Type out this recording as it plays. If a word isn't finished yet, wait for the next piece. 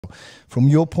From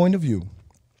your point of view,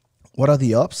 what are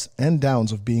the ups and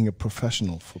downs of being a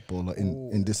professional footballer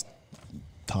in this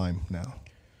time now?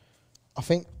 I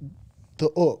think the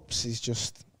ups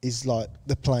is like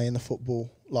the playing the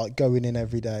football, like going in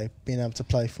every day, being able to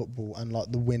play football, and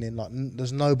like the winning. Like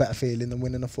there's no better feeling than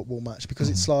winning a football match, because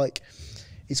it's like,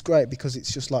 it's great because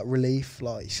it's just like relief.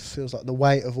 Like it just feels like the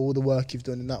weight of all the work you've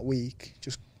done in that week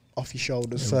just off your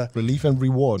shoulders. For relief and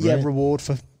reward. Yeah, right? reward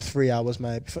for 3 hours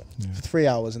maybe, for 3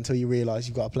 hours until you realise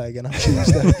you've got to play again on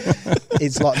Tuesday.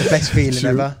 It's like the best feeling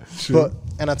ever. But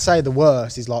and I'd say the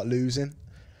worst is like losing.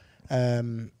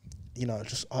 You know,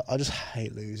 I just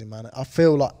hate losing, man. I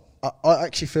feel like I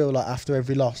actually feel like after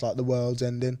every loss, like the world's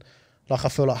ending. Like I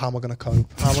feel like, how am I going to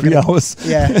cope? How am I 3 hours.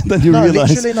 Yeah. Then you realise.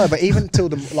 Literally no. But even till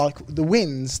the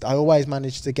wins, I always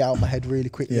manage to get out of my head really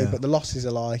quickly. Yeah. But the losses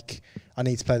are like, I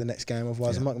need to play the next game,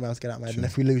 otherwise I'm not going to be able to get out of my head. And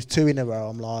if we lose 2 in a row,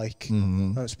 I'm like,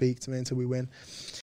 don't speak to me until we win.